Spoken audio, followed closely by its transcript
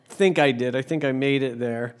think I did. I think I made it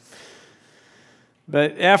there.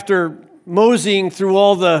 But after moseying through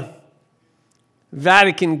all the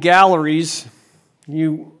Vatican galleries,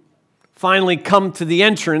 you finally come to the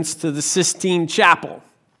entrance to the Sistine Chapel.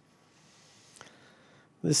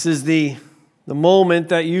 This is the moment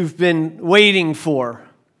that you've been waiting for.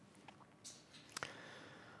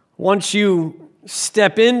 Once you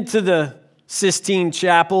step into the Sistine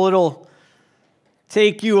Chapel, it'll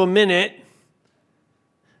take you a minute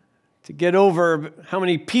to get over how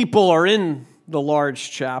many people are in the large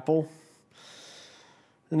chapel.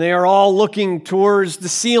 And they are all looking towards the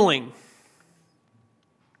ceiling.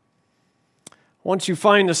 Once you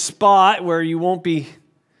find a spot where you won't be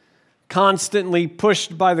constantly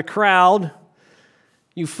pushed by the crowd,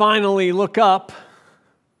 you finally look up.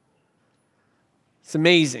 It's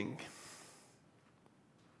amazing.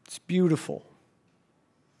 It's beautiful.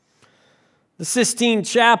 The Sistine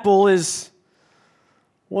Chapel is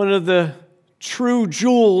one of the true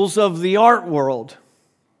jewels of the art world.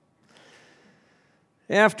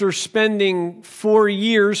 After spending 4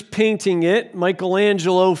 years painting it,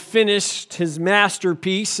 Michelangelo finished his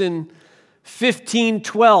masterpiece in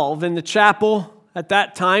 1512, and the chapel at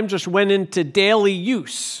that time just went into daily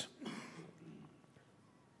use.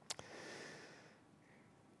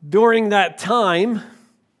 During that time,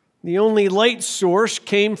 the only light source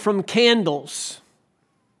came from candles.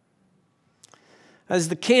 As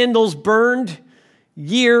the candles burned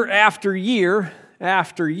year after year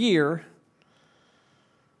after year,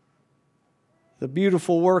 the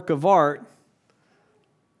beautiful work of art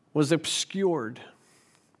was obscured.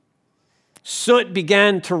 Soot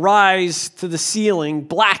began to rise to the ceiling,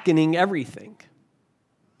 blackening everything.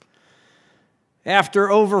 After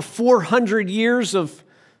over 400 years of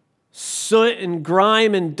soot and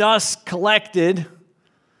grime and dust collected,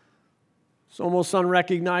 it's almost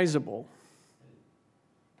unrecognizable.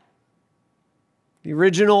 The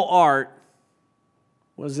original art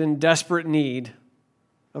was in desperate need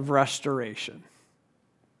of restoration.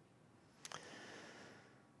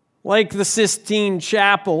 Like the Sistine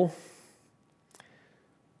Chapel,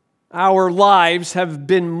 our lives have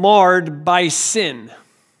been marred by sin,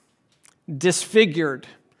 disfigured,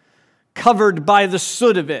 covered by the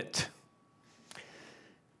soot of it.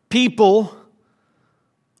 People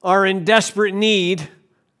are in desperate need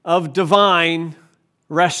of divine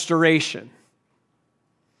restoration.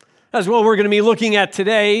 That's what we're going to be looking at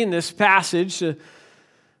today in this passage, a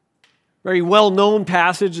very well-known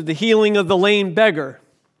passage, the healing of the lame beggar.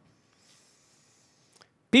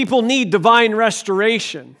 People need divine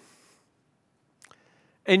restoration.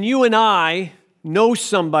 And you and I know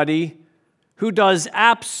somebody who does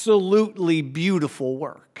absolutely beautiful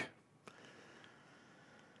work.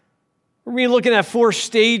 We're going to be looking at 4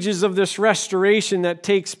 stages of this restoration that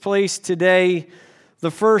takes place today. The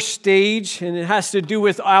first stage, and it has to do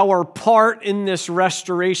with our part in this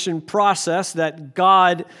restoration process that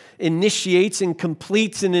God initiates and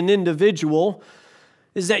completes in an individual,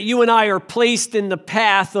 is that you and I are placed in the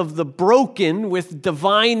path of the broken with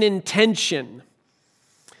divine intention.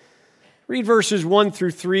 Read verses 1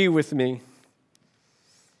 through 3 with me.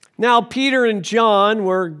 Now Peter and John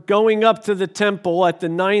were going up to the temple at the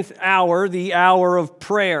 9th hour, the hour of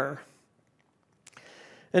prayer.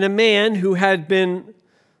 And a man who had been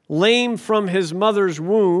lame from his mother's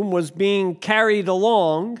womb was being carried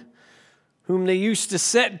along, whom they used to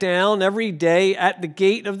set down every day at the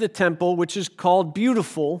gate of the temple, which is called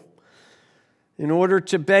Beautiful, in order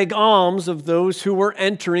to beg alms of those who were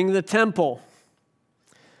entering the temple.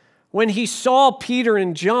 When he saw Peter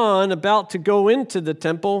and John about to go into the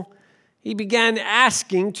temple, he began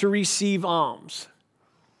asking to receive alms.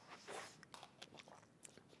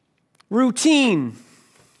 Routine.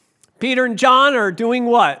 Peter and John are doing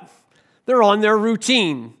what? They're on their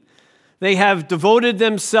routine. They have devoted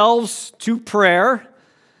themselves to prayer,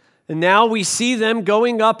 and now we see them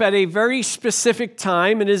going up at a very specific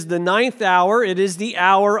time. It is the 9th hour. It is the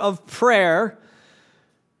hour of prayer.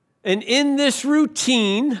 And in this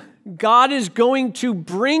routine, God is going to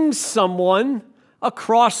bring someone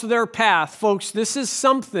across their path. Folks, this is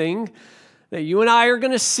something that you and I are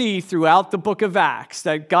going to see throughout the book of Acts,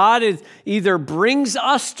 that God either brings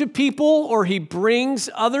us to people or he brings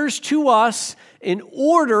others to us in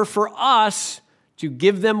order for us to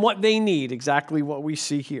give them what they need, exactly what we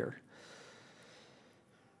see here.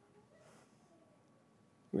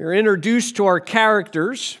 We are introduced to our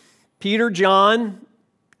characters, Peter, John,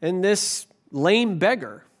 and this lame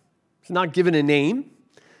beggar. He's not given a name,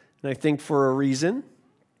 and I think for a reason.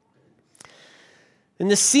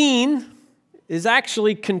 And the scene is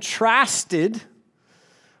actually contrasted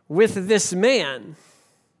with this man.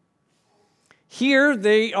 here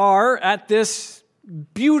they are at this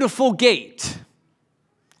beautiful gate.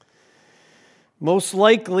 Most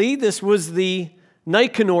likely, this was the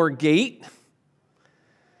Nicanor Gate,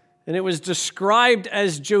 and it was described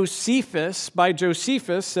as by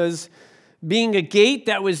Josephus as being a gate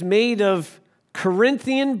that was made of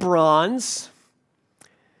Corinthian bronze,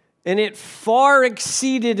 and it far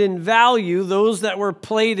exceeded in value those that were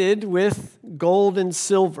plated with gold and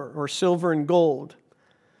silver, or silver and gold.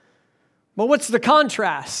 But what's the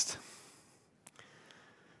contrast?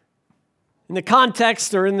 In the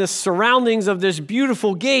context or in the surroundings of this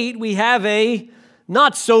beautiful gate, we have a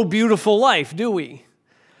not so beautiful life, do we?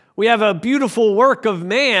 We have a beautiful work of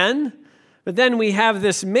man, but then we have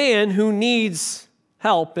this man who needs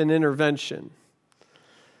help and intervention.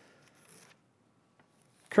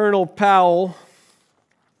 Colonel Powell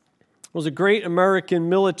was a great American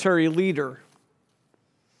military leader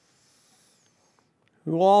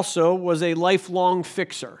who also was a lifelong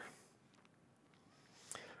fixer.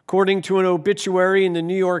 According to an obituary in the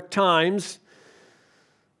New York Times,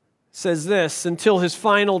 it says this: until his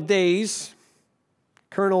final days,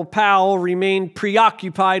 Colonel Powell remained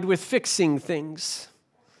preoccupied with fixing things.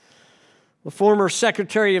 The former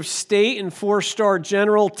Secretary of State and four-star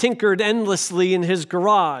general tinkered endlessly in his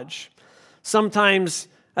garage, sometimes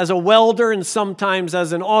as a welder and sometimes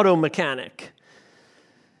as an auto mechanic.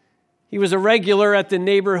 He was a regular at the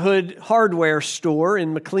neighborhood hardware store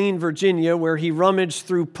in McLean, Virginia, where he rummaged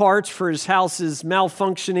through parts for his house's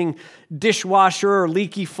malfunctioning dishwasher or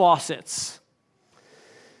leaky faucets.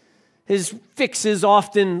 His fixes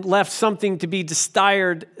often left something to be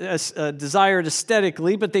desired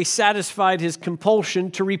aesthetically, but they satisfied his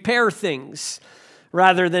compulsion to repair things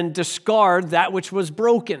rather than discard that which was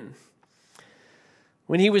broken.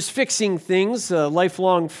 When he was fixing things, a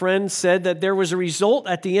lifelong friend said that there was a result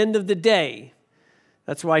at the end of the day.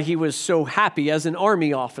 That's why he was so happy as an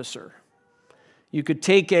Army officer. You could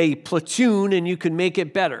take a platoon and you could make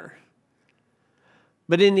it better.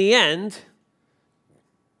 But in the end,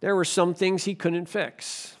 there were some things he couldn't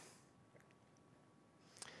fix.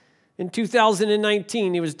 In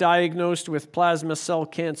 2019, he was diagnosed with plasma cell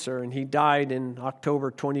cancer, and he died in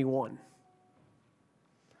October 21.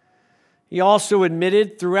 He also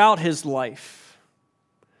admitted throughout his life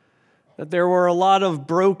that there were a lot of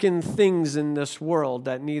broken things in this world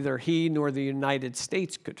that neither he nor the United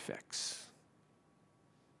States could fix.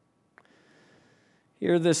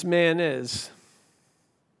 Here this man is,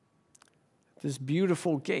 this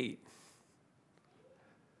beautiful gate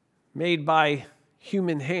made by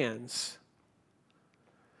human hands.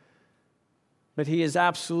 But he is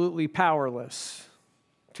absolutely powerless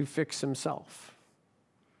to fix himself.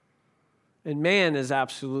 And man is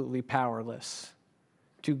absolutely powerless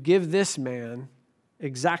to give this man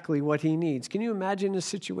exactly what he needs. Can you imagine his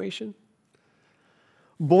situation?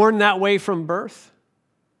 Born that way from birth,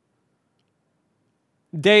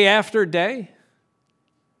 day after day,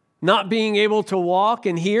 not being able to walk,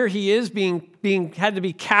 and here he is being had to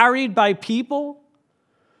be carried by people.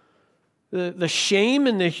 The shame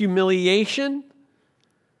and the humiliation,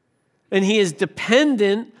 and he is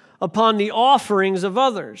dependent upon the offerings of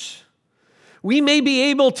others. We may be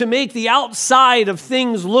able to make the outside of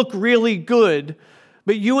things look really good,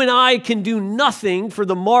 but you and I can do nothing for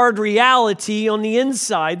the marred reality on the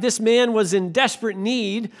inside. This man was in desperate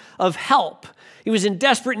need of help. He was in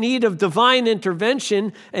desperate need of divine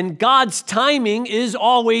intervention, and God's timing is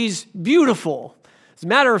always beautiful. As a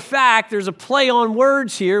matter of fact, there's a play on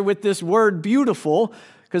words here with this word beautiful,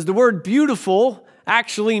 because the word beautiful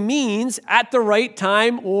actually means at the right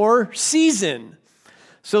time or season.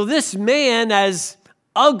 So this man, as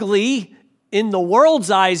ugly in the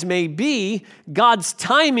world's eyes may be, God's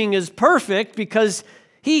timing is perfect because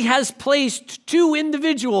he has placed two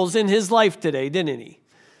individuals in his life today, didn't he?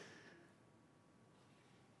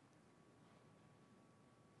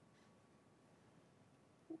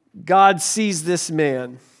 God sees this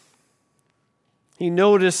man. He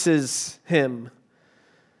notices him.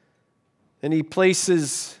 And he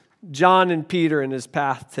places John and Peter in his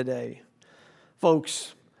path today.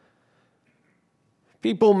 Folks,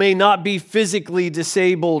 people may not be physically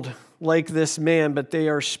disabled like this man, but they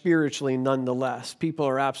are spiritually nonetheless. People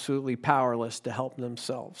are absolutely powerless to help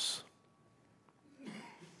themselves.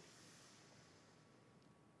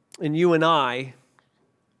 And you and I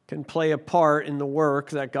can play a part in the work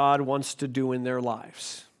that God wants to do in their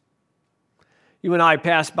lives. You and I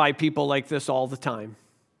pass by people like this all the time.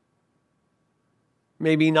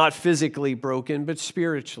 Maybe not physically broken, but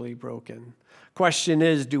spiritually broken. Question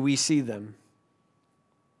is, do we see them?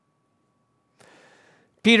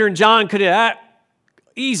 Peter and John could have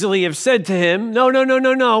easily have said to him,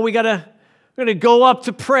 no, we gotta We're going to go up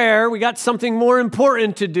to prayer. We got something more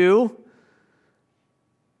important to do.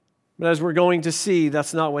 But as we're going to see,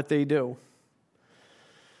 that's not what they do.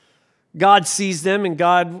 God sees them and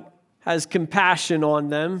God has compassion on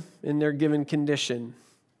them in their given condition.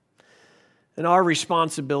 And our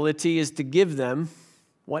responsibility is to give them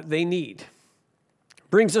what they need.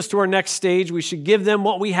 Brings us to our next stage. We should give them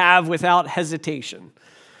what we have without hesitation.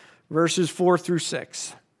 Verses 4 through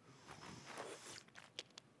 6.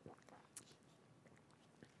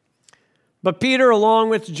 But Peter, along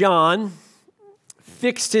with John,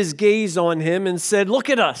 fixed his gaze on him and said, "Look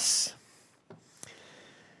at us."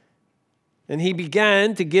 And he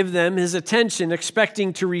began to give them his attention,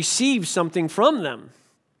 expecting to receive something from them.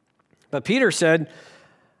 But Peter said,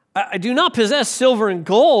 "I do not possess silver and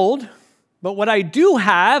gold, but what I do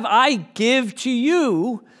have, I give to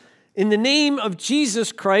you. In the name of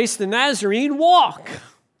Jesus Christ, the Nazarene, walk."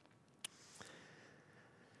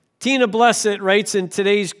 Tina Blessett writes in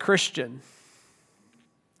Today's Christian.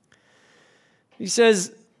 He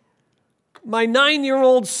says, "My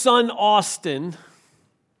 9-year-old son, Austin,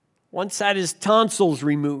 once had his tonsils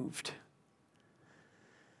removed.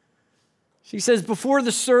 She says, before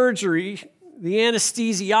the surgery, the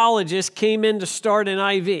anesthesiologist came in to start an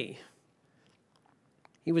IV.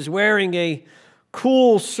 He was wearing a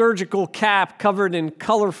cool surgical cap covered in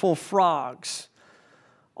colorful frogs.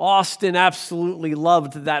 Austin absolutely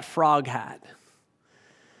loved that frog hat.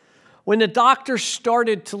 When the doctor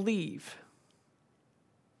started to leave,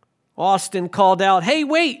 Austin called out, "Hey,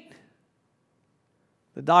 wait."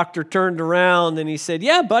 The doctor turned around and he said,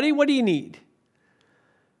 "Yeah, buddy, what do you need?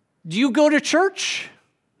 Do you go to church?"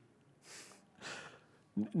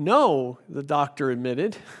 "No," the doctor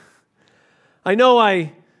admitted. "I know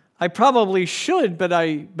I probably should, but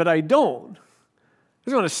I don't." I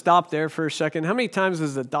just want to stop there for a second. How many times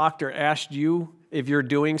has the doctor asked you if you're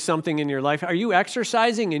doing something in your life? Are you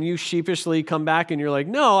exercising? And you sheepishly come back and you're like,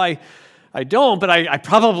 "No, I don't, but I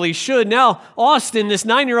probably should." Now, Austin, this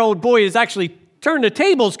 9-year-old boy, has actually turned the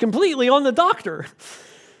tables completely on the doctor.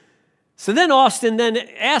 So then Austin then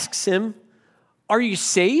asks him, "Are you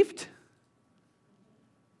saved?"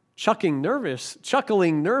 Chuckling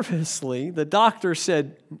nervously, the doctor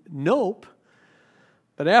said, "Nope.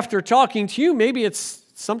 But after talking to you, maybe it's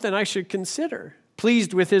something I should consider."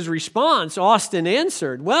 Pleased with his response, Austin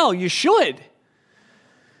answered, "Well, you should.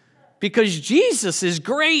 Because Jesus is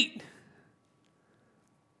great."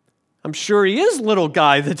 "I'm sure he is, little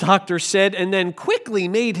guy," the doctor said, and then quickly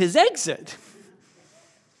made his exit.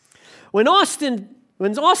 When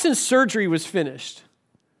Austin's surgery was finished,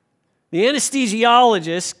 the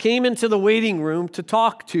anesthesiologist came into the waiting room to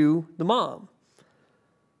talk to the mom.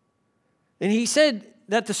 And he said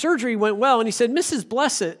that the surgery went well, and he said, "Mrs.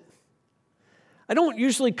 Blessett, I don't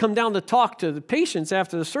usually come down to talk to the patients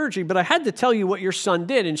after the surgery, but I had to tell you what your son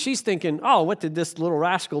did." And she's thinking, "Oh, what did this little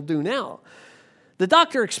rascal do now?" The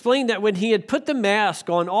doctor explained that when he had put the mask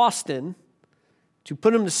on Austin to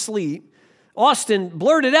put him to sleep, Austin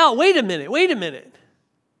blurted out, wait a minute.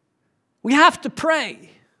 We have to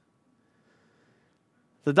pray."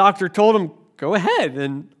 The doctor told him, "Go ahead,"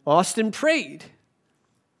 and Austin prayed.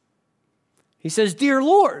 He says, "Dear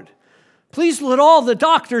Lord, please let all the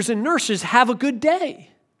doctors and nurses have a good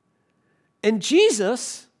day. And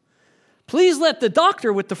Jesus, please let the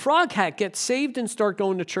doctor with the frog hat get saved and start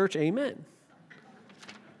going to church. Amen."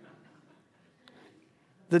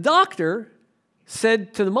 The doctor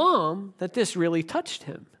said to the mom that this really touched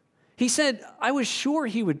him. He said, "I was sure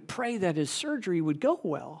he would pray that his surgery would go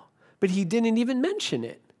well, but he didn't even mention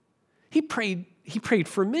it. He prayed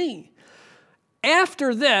for me."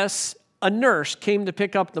 After this, a nurse came to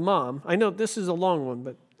pick up the mom. I know this is a long one,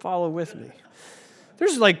 but follow with me.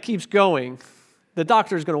 This keeps going. The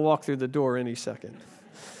doctor's going to walk through the door any second.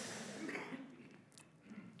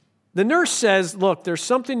 The nurse says, "Look, there's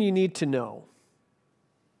something you need to know.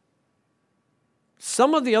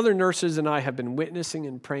 Some of the other nurses and I have been witnessing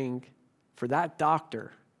and praying for that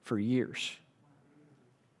doctor for years."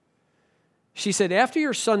 She said, "After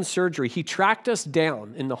your son's surgery, he tracked us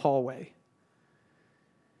down in the hallway.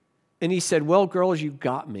 And he said, 'Well, girls, you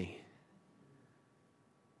got me.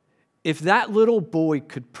 If that little boy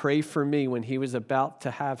could pray for me when he was about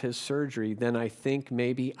to have his surgery, then I think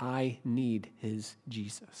maybe I need his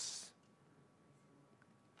Jesus.'"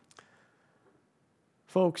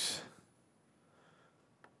 Folks,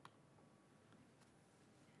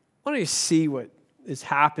 I want you to see what is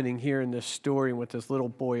happening here in this story and what this little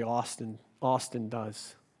boy Austin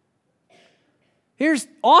does.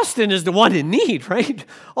 Austin is the one in need, right?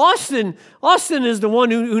 Austin is the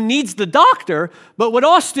one who needs the doctor, but what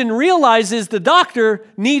Austin realizes, the doctor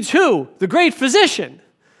needs who? The great physician.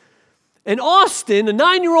 And Austin, a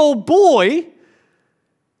 9-year-old boy,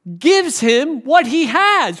 gives him what he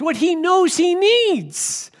has, what he knows he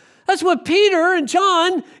needs. That's what Peter and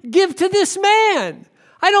John give to this man.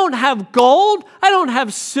 I don't have gold. I don't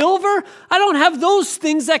have silver. I don't have those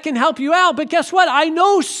things that can help you out. But guess what? I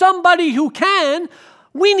know somebody who can.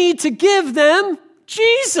 We need to give them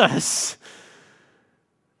Jesus.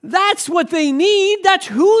 That's what they need. That's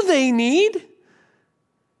who they need.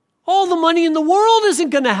 All the money in the world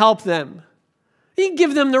isn't going to help them. You can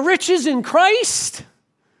give them the riches in Christ.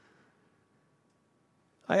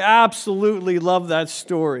 I absolutely love that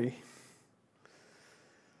story.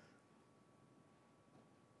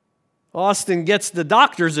 Austin gets the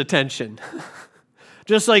doctor's attention,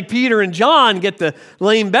 just like Peter and John get the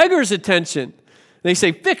lame beggar's attention. They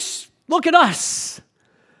say, "Fix, look at us.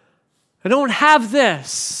 I don't have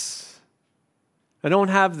this. I don't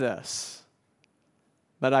have this,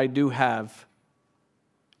 but I do have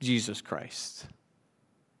Jesus Christ."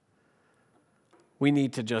 We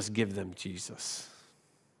need to just give them Jesus.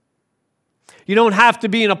 You don't have to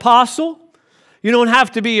be an apostle. You don't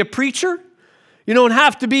have to be a preacher. You don't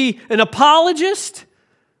have to be an apologist.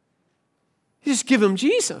 You just give them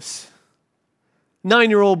Jesus.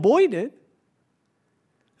 9-year-old boy did.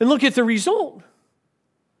 And look at the result.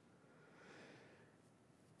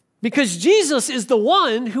 Because Jesus is the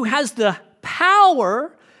one who has the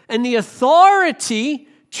power and the authority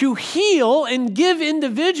to heal and give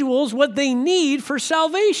individuals what they need for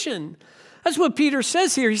salvation. That's what Peter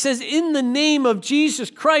says here. He says, in the name of Jesus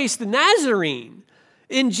Christ the Nazarene.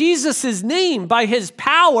 In Jesus' name, by his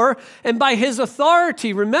power and by his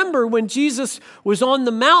authority. Remember, when Jesus was on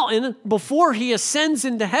the mountain, before he ascends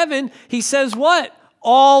into heaven, he says what?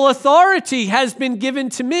 All authority has been given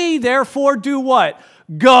to me, therefore do what?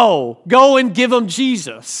 Go and give them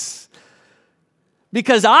Jesus.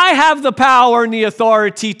 Because I have the power and the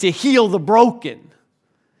authority to heal the broken.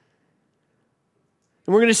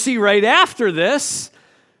 And we're going to see right after this,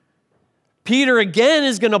 Peter again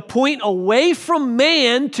is going to point away from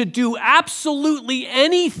man to do absolutely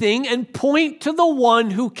anything and point to the one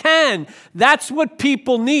who can. That's what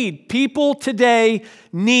people need. People today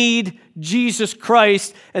need Jesus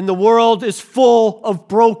Christ, and the world is full of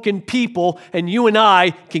broken people, and you and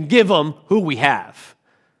I can give them who we have.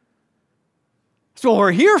 That's what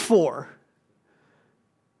we're here for.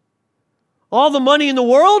 All the money in the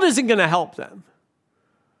world isn't going to help them.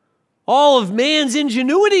 All of man's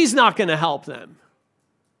ingenuity is not going to help them.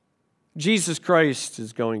 Jesus Christ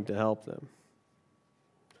is going to help them.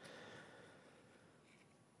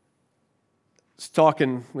 I was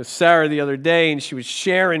talking with Sarah the other day, and she was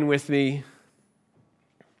sharing with me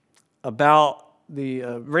about the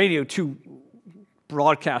radio, 2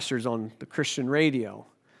 broadcasters on the Christian radio.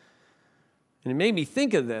 And it made me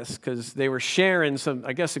think of this because they were sharing some,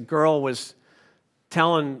 I guess a girl was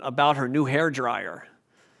telling about her new hairdryer.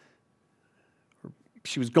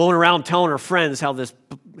 She was going around telling her friends how this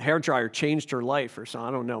hairdryer changed her life or something.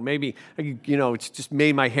 I don't know. Maybe, it's just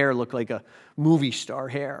made my hair look like a movie star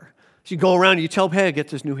hair. So you go around and you tell, hey, get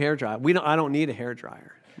this new hairdryer. I don't need a hairdryer.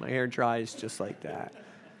 My hair dries just like that.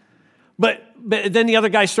 But then the other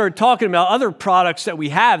guy started talking about other products that we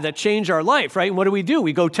have that change our life, right? And what do?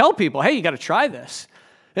 We go tell people, hey, you got to try this.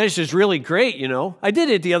 And it's just really great, I did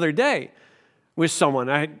it the other day with someone.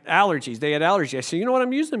 I had allergies. They had allergies. I said, you know what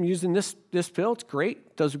I'm using? I'm using this pill. It's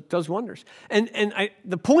great. Does wonders. And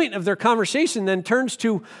the point of their conversation then turns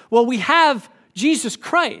to, well, we have Jesus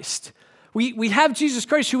Christ. We have Jesus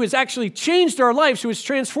Christ who has actually changed our lives, who has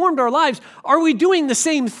transformed our lives. Are we doing the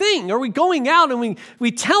same thing? Are we going out and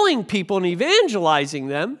we telling people and evangelizing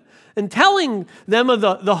them and telling them of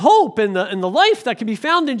the hope and the life that can be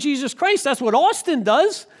found in Jesus Christ? That's what Austin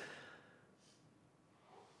does.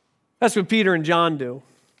 That's what Peter and John do.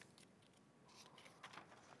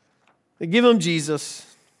 They give them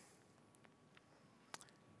Jesus.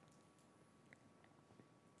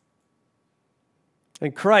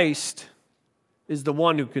 And Christ is the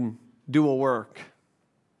one who can do a work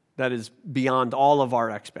that is beyond all of our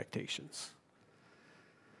expectations.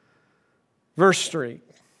 Point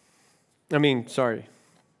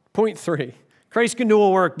 3. Christ can do a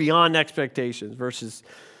work beyond expectations. Verses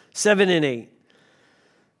 7 and 8.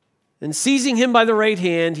 And seizing him by the right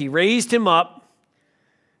hand, he raised him up,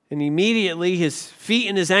 and immediately his feet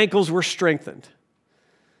and his ankles were strengthened.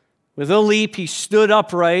 With a leap, he stood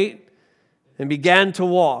upright and began to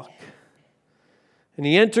walk. And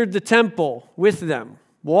he entered the temple with them,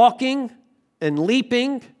 walking and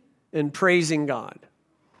leaping and praising God.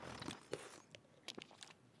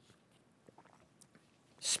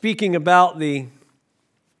 Speaking about the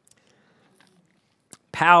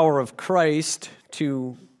power of Christ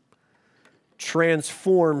to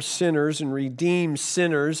transform sinners and redeem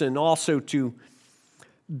sinners and also to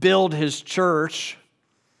build his church.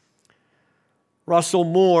 Russell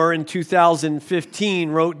Moore in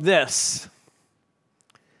 2015 wrote this.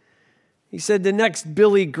 He said, the next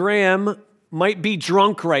Billy Graham might be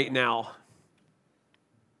drunk right now.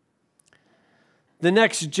 The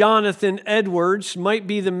next Jonathan Edwards might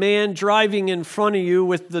be the man driving in front of you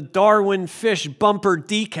with the Darwin Fish bumper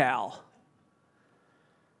decal.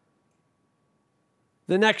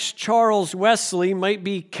 The next Charles Wesley might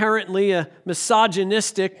be currently a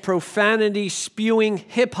misogynistic, profanity-spewing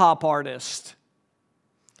hip-hop artist.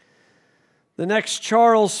 The next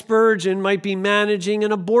Charles Spurgeon might be managing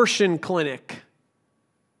an abortion clinic.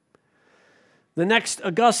 The next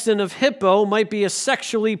Augustine of Hippo might be a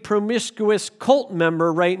sexually promiscuous cult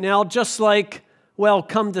member right now, just like, well,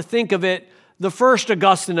 come to think of it, the first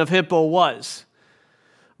Augustine of Hippo was.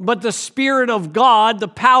 But the Spirit of God, the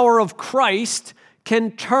power of Christ,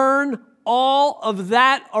 can turn all of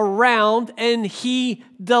that around, and he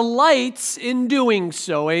delights in doing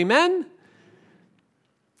so. Amen?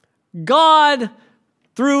 God,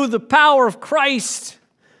 through the power of Christ,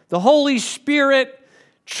 the Holy Spirit,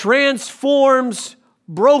 transforms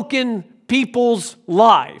broken people's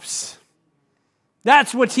lives.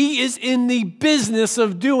 That's what he is in the business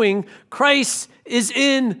of doing. Christ is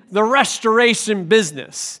in the restoration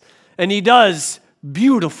business, and he does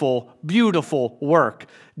beautiful, beautiful work,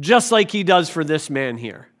 just like he does for this man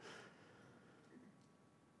here.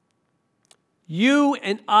 You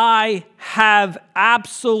and I have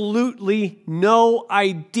absolutely no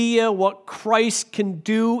idea what Christ can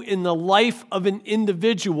do in the life of an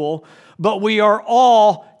individual, but we are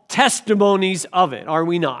all testimonies of it, are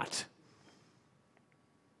we not?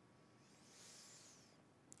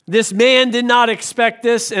 This man did not expect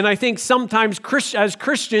this, and I think sometimes as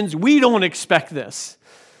Christians, we don't expect this.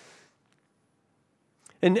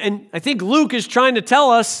 And I think Luke is trying to tell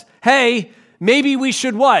us, hey, maybe we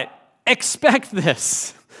should what? Expect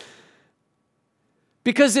this.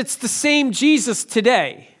 Because it's the same Jesus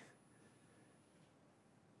today.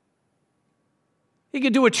 He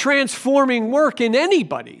could do a transforming work in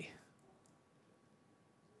anybody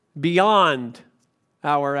beyond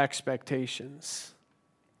our expectations.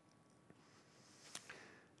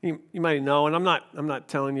 You might know, and I'm not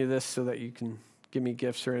telling you this so that you can give me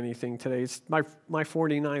gifts or anything today. It's my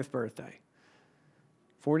 49th birthday.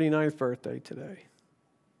 49th birthday today.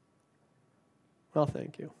 Well,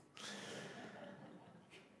 thank you.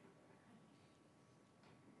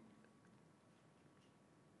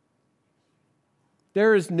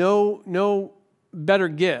 There is no better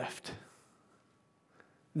gift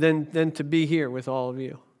than to be here with all of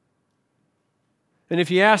you. And if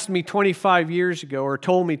you asked me 25 years ago or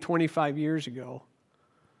told me 25 years ago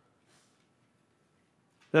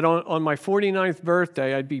that on my 49th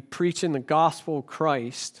birthday I'd be preaching the gospel of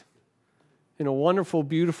Christ in a wonderful,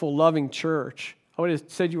 beautiful, loving church, I would have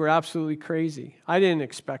said you were absolutely crazy. I didn't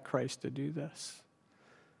expect Christ to do this.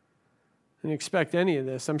 I didn't expect any of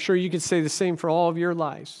this. I'm sure you could say the same for all of your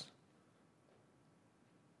lives.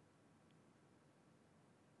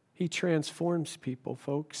 He transforms people,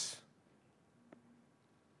 folks.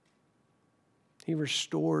 He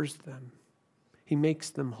restores them. He makes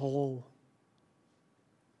them whole.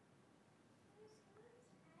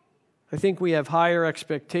 I think we have higher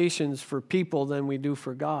expectations for people than we do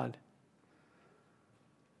for God.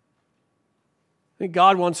 I think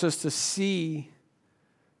God wants us to see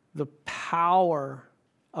the power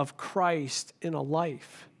of Christ in a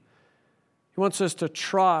life. He wants us to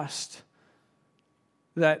trust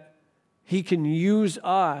that he can use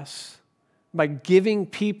us by giving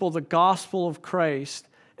people the gospel of Christ,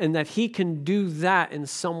 and that he can do that in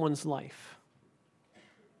someone's life.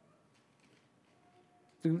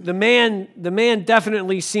 The man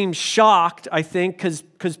definitely seems shocked, I think, because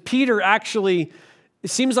Peter actually, it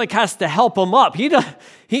seems like, has to help him up.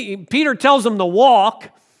 Peter tells him to walk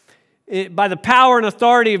by the power and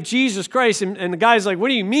authority of Jesus Christ, and the guy's like, what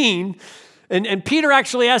do you mean? And Peter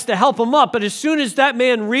actually has to help him up, but as soon as that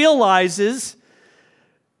man realizes,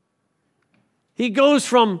 he goes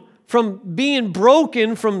from being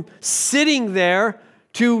broken, from sitting there,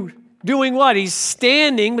 to doing what? He's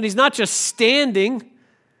standing, but he's not just standing.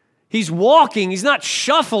 He's walking. He's not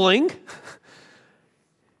shuffling.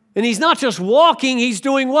 And he's not just walking. He's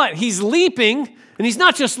doing what? He's leaping. And he's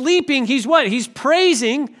not just leaping. He's what? He's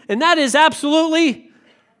praising. And that is absolutely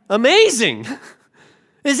amazing.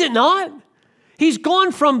 Is it not? He's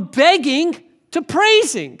gone from begging to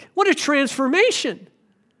praising. What a transformation.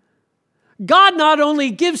 God not only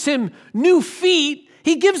gives him new feet,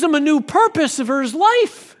 he gives him a new purpose for his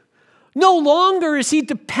life. No longer is he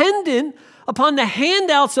dependent upon the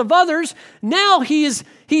handouts of others. Now he's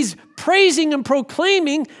praising and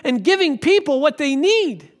proclaiming and giving people what they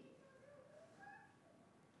need.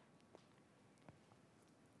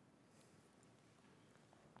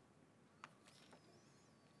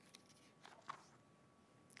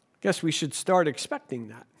 Guess we should start expecting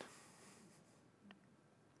that.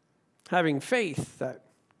 Having faith that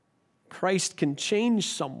Christ can change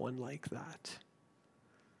someone like that.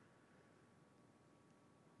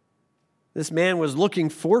 This man was looking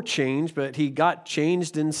for change, but he got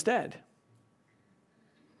changed instead.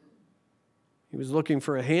 He was looking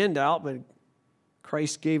for a handout, but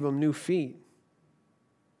Christ gave him new feet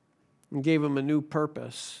and gave him a new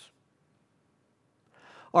purpose.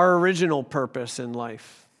 Our original purpose in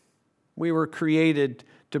life. We were created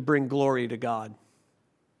to bring glory to God.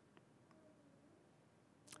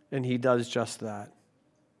 And he does just that.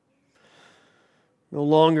 No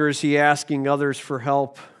longer is he asking others for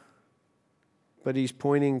help, but he's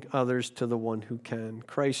pointing others to the one who can.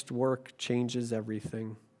 Christ's work changes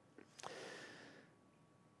everything.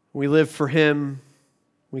 We live for him.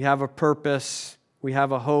 We have a purpose. We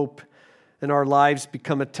have a hope. And our lives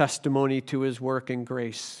become a testimony to his work and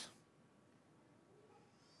grace.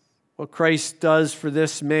 What Christ does for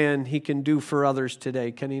this man, he can do for others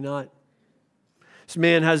today, can he not? This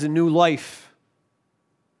man has a new life.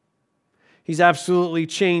 He's absolutely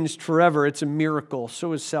changed forever. It's a miracle.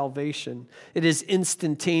 So is salvation. It is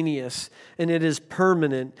instantaneous and it is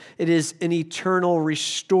permanent. It is an eternal,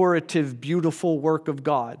 restorative, beautiful work of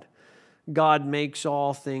God. God makes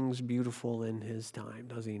all things beautiful in his time,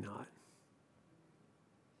 does he not?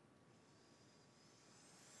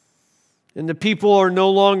 And the people are no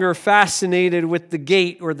longer fascinated with the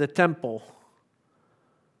gate or the temple.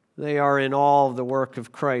 They are in awe of the work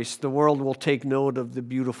of Christ. The world will take note of the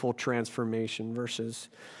beautiful transformation. Verses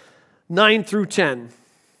 9 through 10.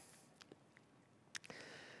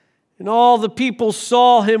 And all the people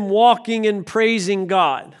saw him walking and praising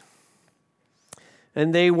God.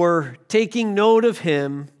 And they were taking note of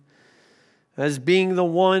him as being the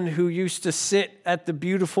one who used to sit at the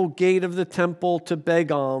beautiful gate of the temple to beg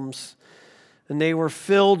alms. And they were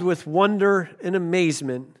filled with wonder and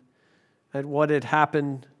amazement at what had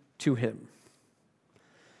happened to him.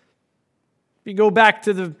 If you go back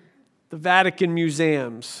to the Vatican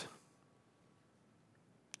museums,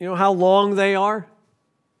 you know how long they are?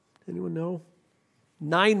 Anyone know?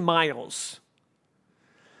 9 miles.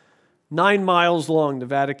 9 miles long, the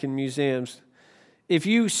Vatican museums. If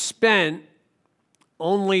you spent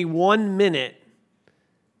only 1 minute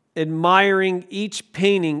admiring each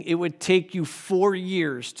painting, it would take you 4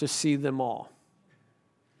 years to see them all.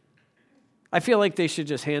 I feel like they should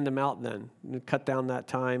just hand them out then, cut down that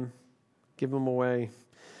time, give them away.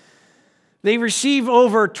 They receive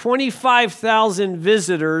over 25,000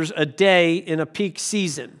 visitors a day in a peak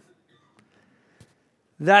season.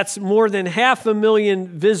 That's more than 500,000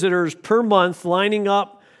 visitors per month lining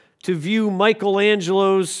up to view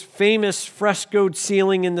Michelangelo's famous frescoed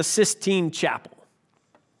ceiling in the Sistine Chapel.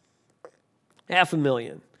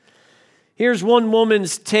 500,000. Here's one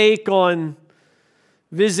woman's take on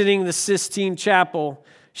visiting the Sistine Chapel.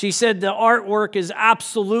 She said the artwork is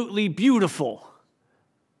absolutely beautiful,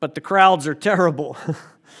 but the crowds are terrible.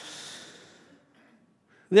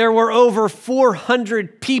 There were over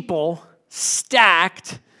 400 people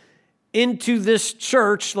stacked into this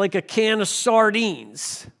church like a can of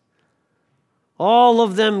sardines, all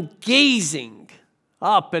of them gazing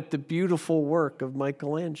up at the beautiful work of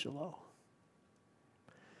Michelangelo.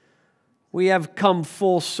 We have come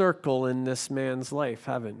full circle in this man's life,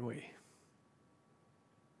 haven't we?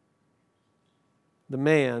 The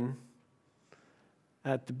man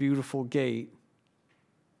at the beautiful gate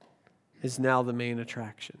is now the main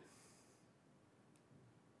attraction.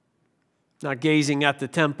 Not gazing at the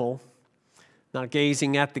temple, not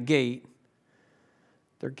gazing at the gate.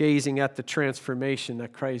 They're gazing at the transformation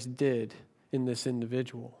that Christ did in this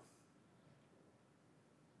individual.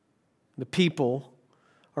 The people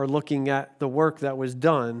are looking at the work that was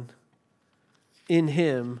done in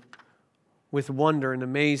him with wonder and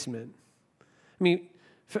amazement. I mean,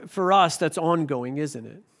 for us, that's ongoing, isn't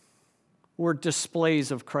it? We're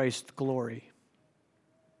displays of Christ's glory.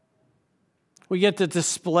 We get to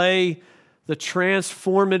display the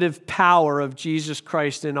transformative power of Jesus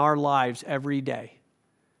Christ in our lives every day.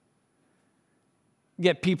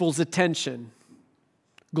 Get people's attention,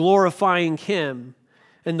 glorifying him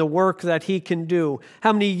and the work that he can do.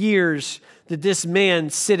 How many years did this man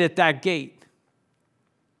sit at that gate?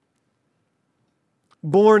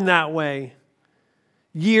 Born that way,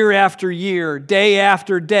 year after year, day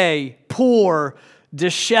after day, poor,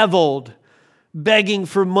 disheveled, begging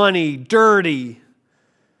for money, dirty.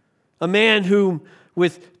 A man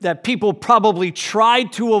that people probably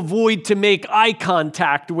tried to avoid to make eye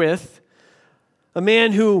contact with. A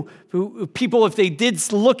man who people, if they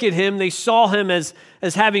did look at him, they saw him as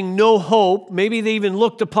having no hope. Maybe they even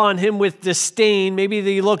looked upon him with disdain. Maybe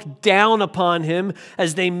they looked down upon him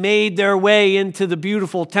as they made their way into the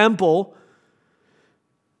beautiful temple.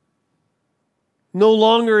 No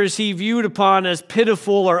longer is he viewed upon as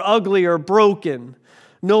pitiful or ugly or broken.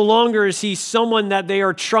 No longer is he someone that they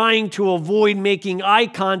are trying to avoid making eye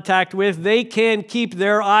contact with. They can't keep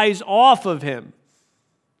their eyes off of him.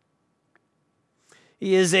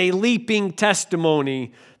 He is a leaping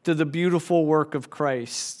testimony to the beautiful work of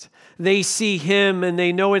Christ. They see him and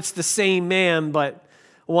they know it's the same man, but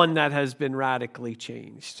one that has been radically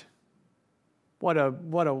changed. What a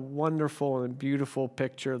wonderful and beautiful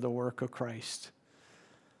picture of the work of Christ.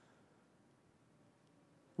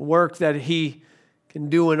 Work that he can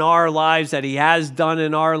do in our lives, that he has done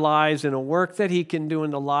in our lives, and a work that he can do in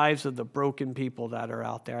the lives of the broken people that are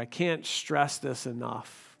out there. I can't stress this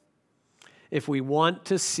enough. If we want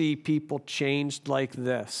to see people changed like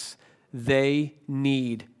this, they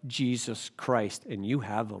need Jesus Christ, and you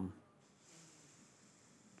have him.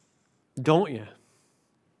 Don't you?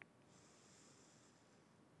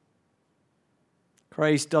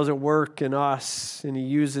 Christ doesn't work in us, and he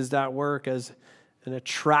uses that work as an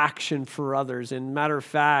attraction for others. And matter of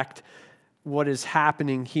fact, what is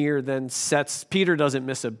happening here then Peter doesn't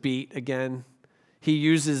miss a beat again. He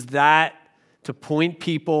uses that to point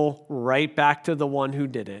people right back to the one who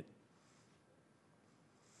did it.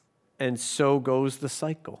 And so goes the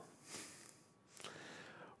cycle.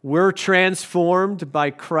 We're transformed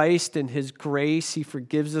by Christ and his grace. He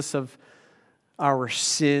forgives us of our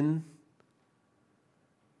sin.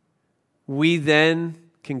 We then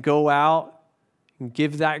can go out and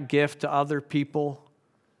give that gift to other people,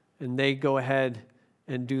 and they go ahead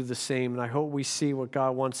and do the same. And I hope we see what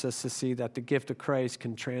God wants us to see, that the gift of Christ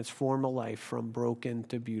can transform a life from broken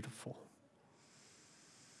to beautiful.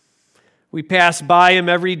 We pass by him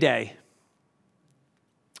every day.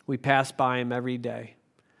 We pass by him every day.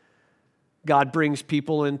 God brings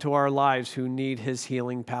people into our lives who need his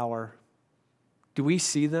healing power. Do we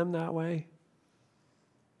see them that way?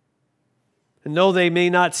 And though they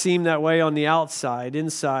may not seem that way on the outside,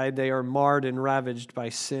 inside they are marred and ravaged by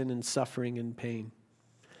sin and suffering and pain.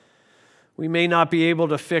 We may not be able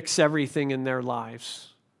to fix everything in their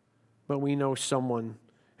lives, but we know someone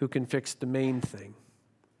who can fix the main thing.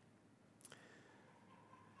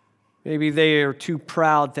 Maybe they are too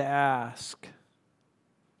proud to ask.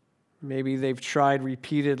 Maybe they've tried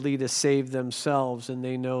repeatedly to save themselves and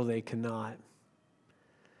they know they cannot.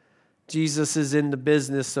 Jesus is in the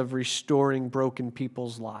business of restoring broken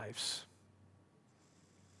people's lives.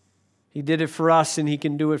 He did it for us and he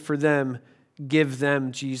can do it for them. Give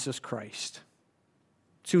them Jesus Christ.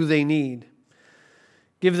 It's who they need.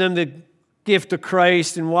 Give them the gift of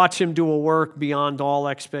Christ and watch him do a work beyond all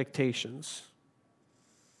expectations.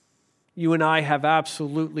 You and I have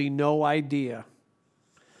absolutely no idea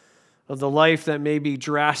of the life that may be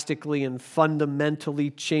drastically and fundamentally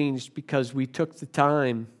changed because we took the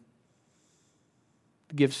time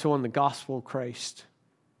to give someone the gospel of Christ.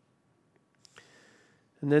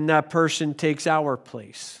 And then that person takes our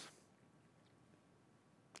place,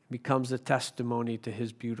 becomes a testimony to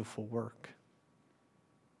his beautiful work.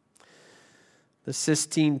 The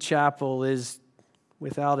Sistine Chapel is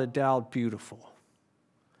without a doubt beautiful,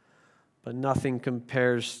 but nothing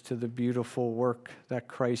compares to the beautiful work that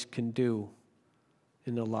Christ can do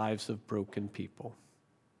in the lives of broken people.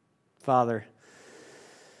 Father,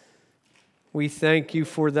 we thank you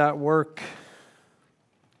for that work,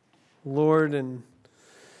 Lord, and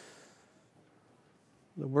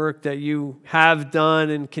the work that you have done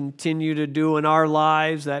and continue to do in our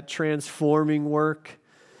lives, that transforming work,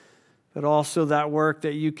 but also that work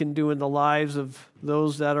that you can do in the lives of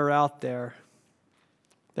those that are out there.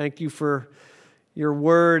 Thank you for your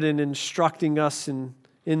word and instructing us in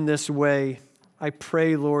this way. I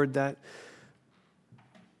pray, Lord, that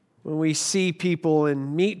when we see people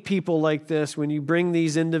and meet people like this, when you bring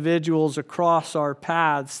these individuals across our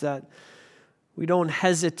paths, that we don't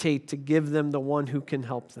hesitate to give them the one who can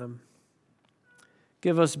help them.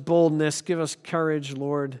 Give us boldness, give us courage,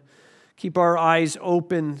 Lord. Keep our eyes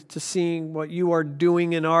open to seeing what you are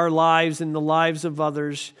doing in our lives and the lives of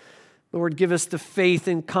others. Lord, give us the faith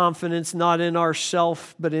and confidence, not in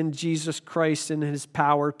ourselves, but in Jesus Christ and his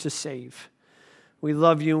power to save. We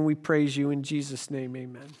love you and we praise you in Jesus' name,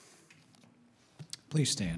 amen. Please stand.